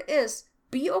whatever it is,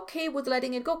 be okay with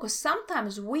letting it go, because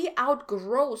sometimes we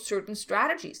outgrow certain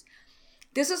strategies.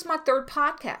 This is my 3rd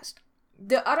podcast.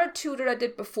 The other 2 that I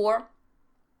did before,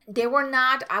 they were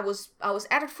not, I was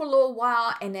at it for a little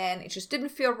while and then it just didn't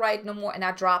feel right no more and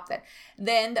I dropped it.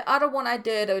 Then the other one I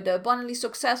did, the Abundantly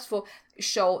Successful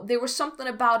show, there was something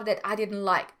about it that I didn't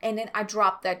like and then I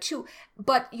dropped that too.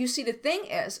 But you see, the thing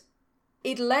is,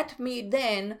 it led me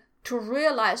then to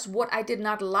realize what I did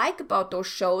not like about those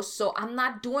shows, so I'm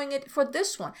not doing it for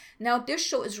this one. Now this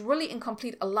show is really in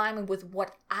complete alignment with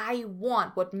what I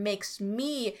want, what makes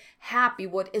me happy,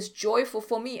 what is joyful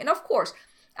for me. And of course,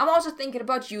 I'm also thinking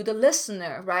about you, the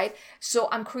listener, right? So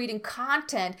I'm creating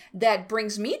content that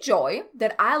brings me joy,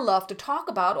 that I love to talk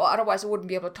about, or otherwise I wouldn't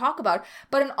be able to talk about.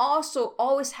 But then also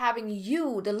always having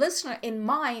you, the listener, in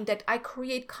mind, that I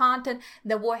create content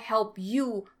that will help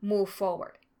you move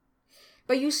forward.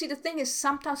 But you see, the thing is,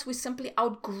 sometimes we simply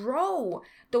outgrow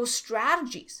those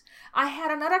strategies. I had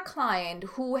another client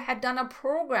who had done a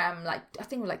program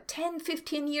like 10,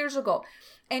 15 years ago.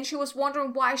 And she was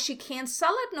wondering why she can't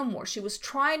sell it no more. She was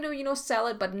trying to, sell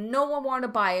it, but no one wanted to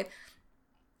buy it.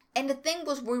 And the thing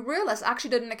was, we realized, I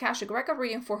actually did an Akashic record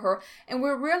reading for her, and we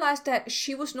realized that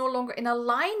she was no longer in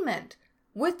alignment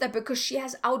with that because she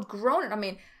has outgrown it. I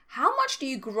mean, how much do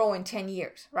you grow in 10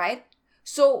 years, right?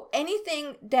 So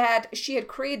anything that she had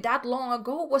created that long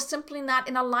ago was simply not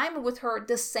in alignment with her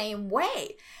the same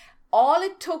way. All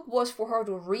it took was for her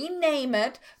to rename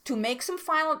it, to make some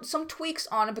tweaks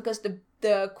on it, because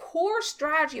the core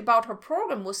strategy about her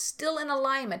program was still in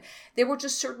alignment. There were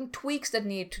just certain tweaks that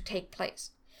needed to take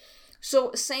place.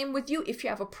 So same with you. If you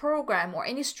have a program or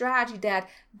any strategy that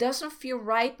doesn't feel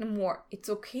right anymore, it's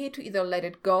okay to either let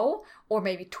it go or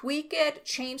maybe tweak it,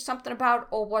 change something about it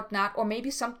or whatnot, or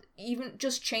maybe even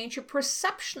just change your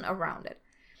perception around it.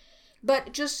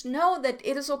 But just know that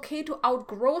it is okay to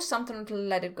outgrow something and to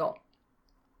let it go.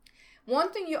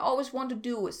 One thing you always want to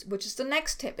do is, which is the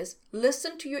next tip, is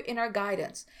listen to your inner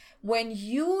guidance. When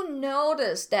you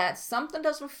notice that something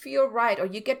doesn't feel right, or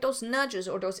you get those nudges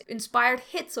or those inspired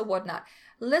hits or whatnot,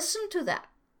 listen to that.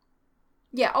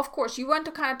 Yeah, of course, you want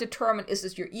to kind of determine, is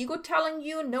this your ego telling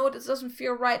you, no, this doesn't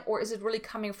feel right, or is it really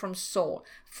coming from soul,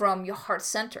 from your heart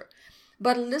center?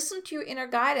 But listen to your inner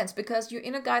guidance, because your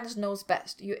inner guidance knows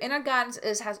best. Your inner guidance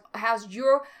has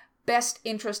your best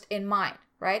interest in mind,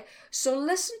 right? So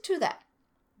listen to that.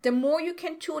 The more you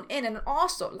can tune in, and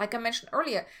also, like I mentioned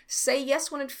earlier, say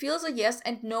yes when it feels a yes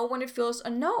and no when it feels a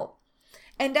no.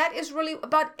 And that is really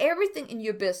about everything in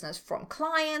your business, from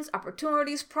clients,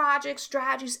 opportunities, projects,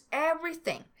 strategies,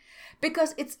 everything.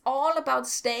 Because it's all about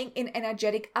staying in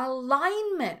energetic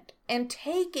alignment and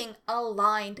taking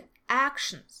aligned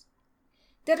actions.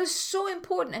 That is so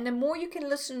important. And the more you can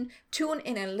tune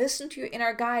in and listen to your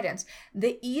inner guidance,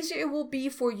 the easier it will be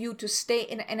for you to stay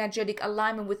in energetic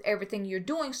alignment with everything you're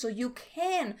doing, so you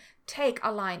can take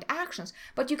aligned actions.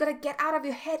 But you got to get out of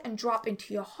your head and drop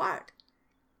into your heart.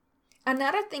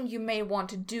 Another thing you may want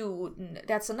to do,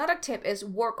 that's another tip, is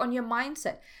work on your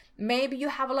mindset. Maybe you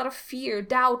have a lot of fear,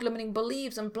 doubt, limiting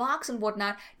beliefs and blocks and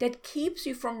whatnot that keeps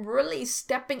you from really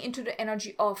stepping into the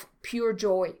energy of pure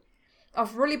joy,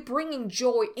 of really bringing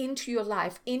joy into your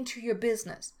life, into your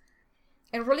business,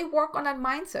 and really work on that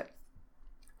mindset.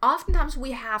 Oftentimes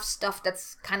we have stuff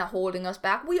that's kind of holding us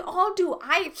back. We all do.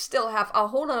 I still have a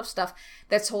whole lot of stuff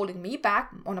that's holding me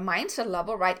back on a mindset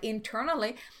level, right?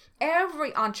 Internally.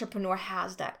 Every entrepreneur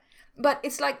has that. But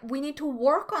it's like we need to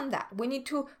work on that. We need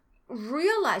to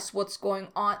realize what's going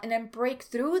on and then break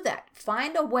through that.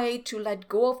 Find a way to let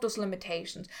go of those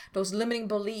limitations, those limiting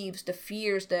beliefs, the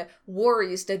fears, the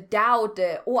worries, the doubt,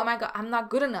 oh my God, I'm not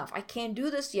good enough. I can't do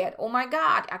this yet. Oh my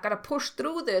God, I gotta push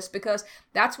through this because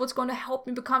that's what's going to help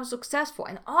me become successful,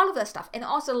 and all of that stuff. And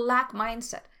also lack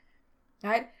mindset,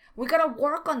 right? We gotta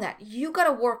work on that. You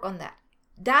gotta work on that.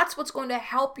 That's what's going to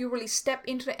help you really step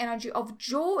into the energy of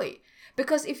joy.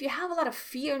 Because if you have a lot of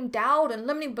fear and doubt and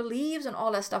limiting beliefs and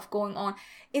all that stuff going on,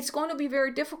 it's going to be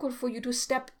very difficult for you to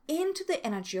step into the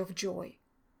energy of joy.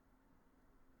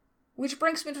 Which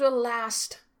brings me to the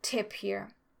last tip here.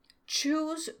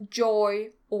 Choose joy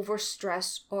over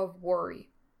stress or worry.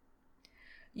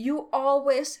 You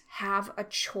always have a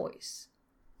choice.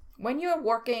 When you're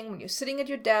working, when you're sitting at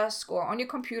your desk or on your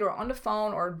computer or on the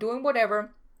phone or doing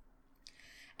whatever,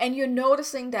 and you're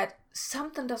noticing that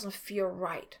something doesn't feel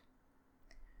right,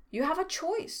 you have a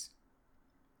choice.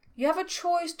 You have a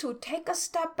choice to take a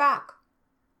step back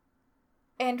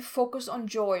and focus on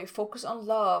joy, focus on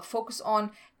love, focus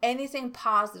on anything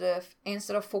positive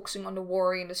instead of focusing on the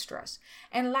worry and the stress.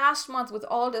 And last month, with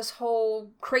all this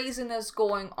whole craziness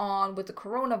going on with the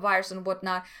coronavirus and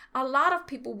whatnot, a lot of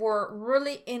people were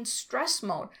really in stress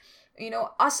mode. You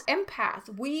know, us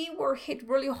empath, we were hit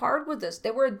really hard with this.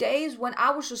 There were days when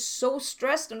I was just so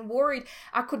stressed and worried.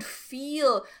 I could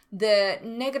feel the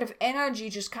negative energy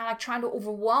just kind of trying to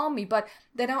overwhelm me. But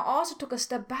then I also took a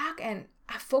step back and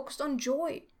I focused on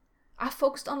joy. I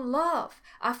focused on love.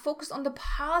 I focused on the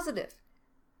positive.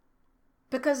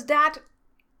 Because that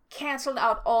canceled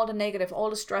out all the negative, all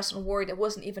the stress and worry that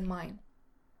wasn't even mine.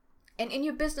 And in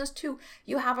your business too,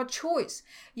 you have a choice.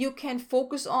 You can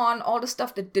focus on all the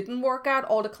stuff that didn't work out,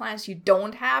 all the clients you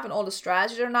don't have, and all the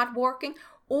strategies that are not working.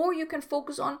 Or you can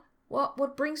focus on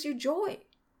what brings you joy.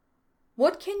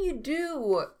 What can you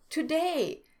do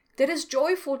today that is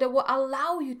joyful, that will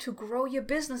allow you to grow your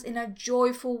business in a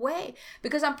joyful way?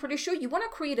 Because I'm pretty sure you want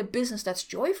to create a business that's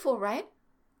joyful, right?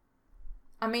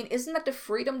 I mean, isn't that the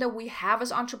freedom that we have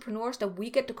as entrepreneurs, that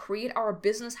we get to create our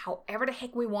business however the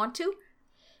heck we want to?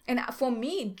 And for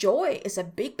me, joy is a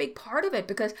big, big part of it,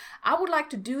 because I would like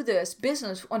to do this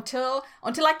business until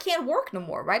I can't work no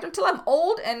more, right? Until I'm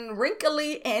old and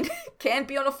wrinkly and can't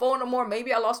be on the phone no more.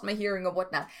 Maybe I lost my hearing or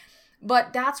whatnot.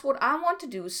 But that's what I want to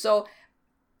do. So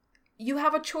you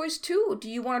have a choice too. Do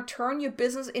you want to turn your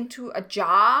business into a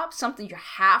job, something you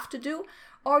have to do?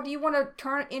 Or do you want to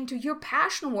turn it into your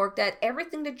passion work, that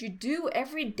everything that you do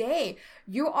every day,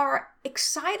 you are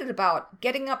excited about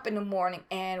getting up in the morning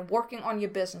and working on your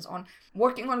business, on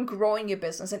working on growing your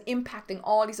business and impacting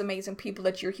all these amazing people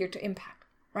that you're here to impact,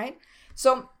 right?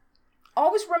 So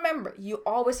always remember, you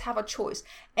always have a choice,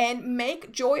 and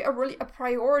make joy a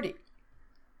priority.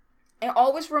 And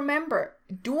always remember,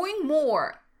 doing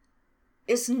more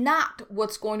is not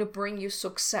what's going to bring you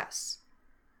success.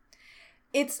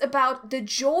 It's about the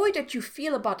joy that you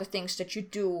feel about the things that you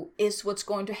do is what's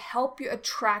going to help you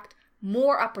attract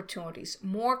more opportunities,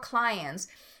 more clients,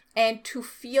 and to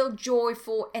feel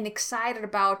joyful and excited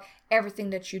about everything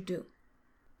that you do.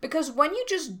 Because when you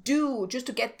just do just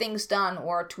to get things done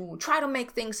or to try to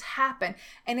make things happen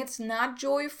and it's not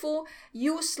joyful,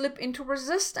 you slip into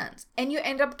resistance and you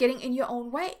end up getting in your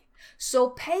own way. So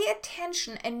pay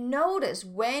attention and notice,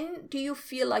 when do you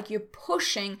feel like you're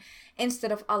pushing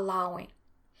instead of allowing?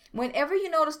 Whenever you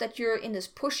notice that you're in this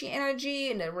pushy energy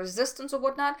and the resistance or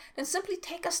whatnot, then simply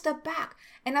take a step back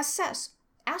and assess.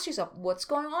 ask yourself, what's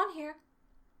going on here?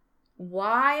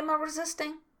 Why am I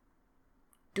resisting?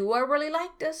 Do I really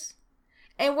like this?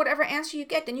 And whatever answer you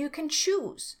get, then you can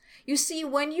choose. You see,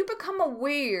 when you become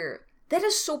aware, that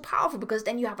is so powerful because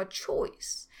then you have a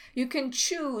choice. You can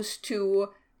choose to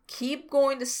keep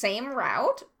going the same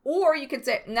route, or you can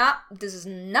say, nah, this is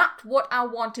not what I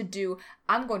want to do.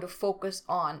 I'm going to focus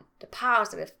on the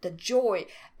positive, the joy,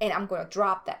 and I'm going to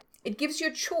drop that. It gives you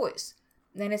a choice.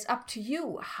 Then it's up to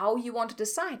you how you want to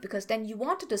decide, because then you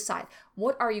want to decide,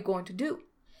 what are you going to do?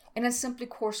 And then simply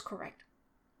course correct.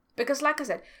 Because like I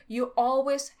said, you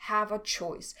always have a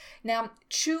choice. Now,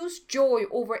 choose joy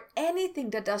over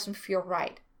anything that doesn't feel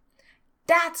right.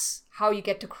 That's how you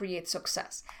get to create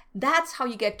success. That's how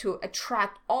you get to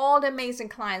attract all the amazing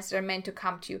clients that are meant to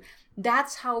come to you.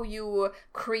 That's how you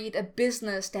create a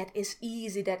business that is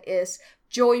easy, that is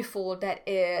joyful, that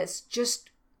is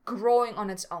just growing on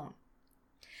its own.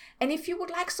 And if you would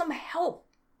like some help,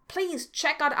 please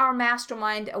check out our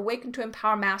mastermind, Awaken to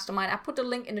Empower Mastermind. I put the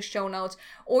link in the show notes,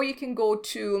 or you can go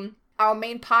to our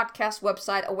main podcast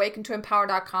website,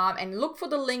 awakentoempower.com, and look for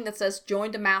the link that says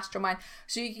join the mastermind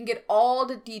so you can get all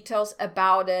the details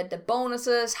about it, the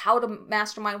bonuses, how the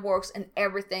mastermind works, and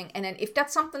everything. And then if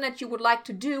that's something that you would like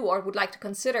to do or would like to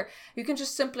consider, you can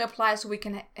just simply apply so we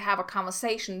can have a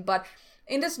conversation. But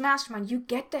in this mastermind, you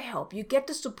get the help, you get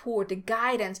the support, the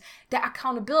guidance, the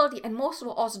accountability, and most of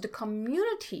all, also the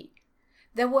community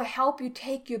that will help you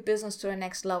take your business to the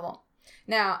next level.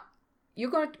 Now, you're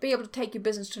going to be able to take your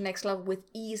business to the next level with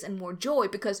ease and more joy,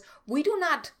 because we do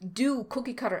not do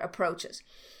cookie cutter approaches.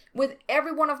 With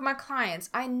every one of my clients,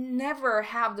 I never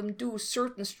have them do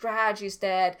certain strategies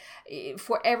that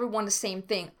for everyone the same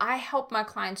thing. I help my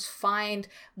clients find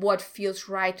what feels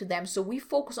right to them. So we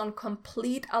focus on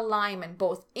complete alignment,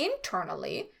 both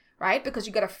internally, right? Because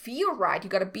you got to feel right. You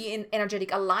got to be in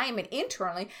energetic alignment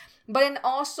internally, but then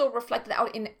also reflect it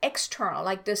out in external,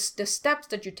 like the steps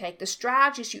that you take, the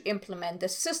strategies you implement, the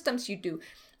systems you do,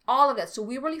 all of that. So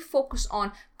we really focus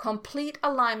on complete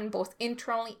alignment, both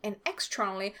internally and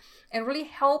externally, and really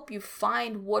help you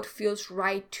find what feels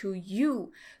right to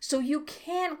you so you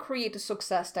can create the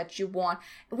success that you want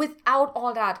without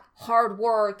all that hard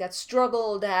work, that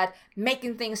struggle, that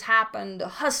making things happen, the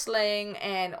hustling,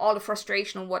 and all the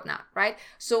frustration and whatnot, right?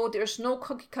 So there's no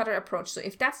cookie cutter approach. So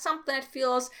if that's something that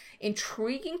feels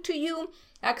intriguing to you,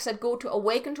 like I said, go to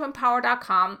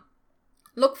awakentoempower.com.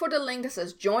 Look for the link that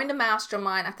says join the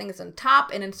mastermind. I think it's on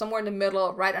top and then somewhere in the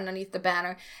middle, right underneath the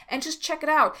banner, and just check it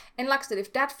out. And like I said,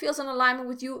 if that feels in alignment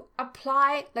with you,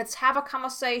 apply. Let's have a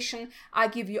conversation. I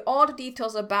give you all the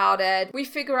details about it. We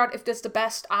figure out if that's the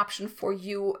best option for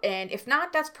you. And if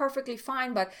not, that's perfectly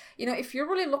fine. But if you're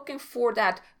really looking for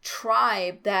that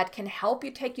tribe that can help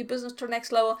you take your business to the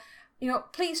next level,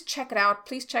 please check it out.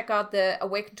 Please check out the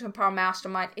Awaken to Empower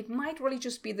Mastermind. It might really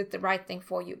just be the right thing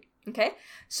for you. Okay?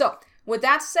 So with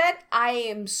that said, I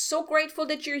am so grateful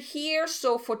that you're here.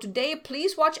 So for today,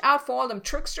 please watch out for all them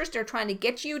tricksters. They're trying to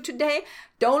get you today.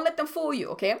 Don't let them fool you,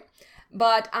 okay?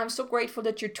 But I'm so grateful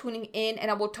that you're tuning in, and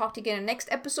I will talk to you again in the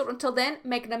next episode. Until then,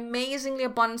 make an amazingly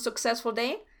abundant, successful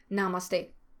day. Namaste.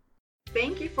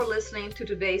 Thank you for listening to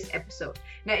today's episode.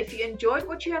 Now, if you enjoyed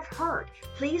what you have heard,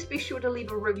 please be sure to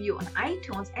leave a review on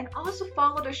iTunes and also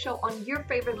follow the show on your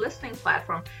favorite listening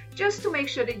platform just to make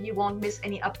sure that you won't miss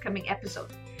any upcoming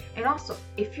episodes. And also,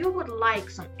 if you would like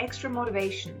some extra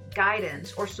motivation,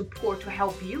 guidance, or support to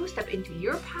help you step into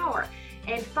your power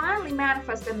and finally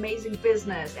manifest the amazing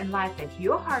business and life that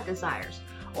your heart desires,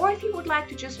 or if you would like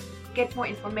to just get more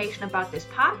information about this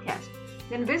podcast,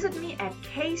 then visit me at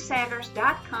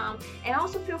ksanders.com, and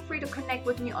also feel free to connect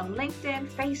with me on LinkedIn,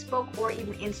 Facebook, or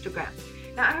even Instagram.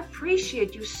 Now, I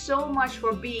appreciate you so much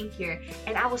for being here,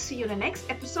 and I will see you in the next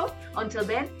episode. Until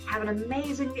then, have an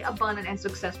amazingly abundant and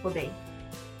successful day.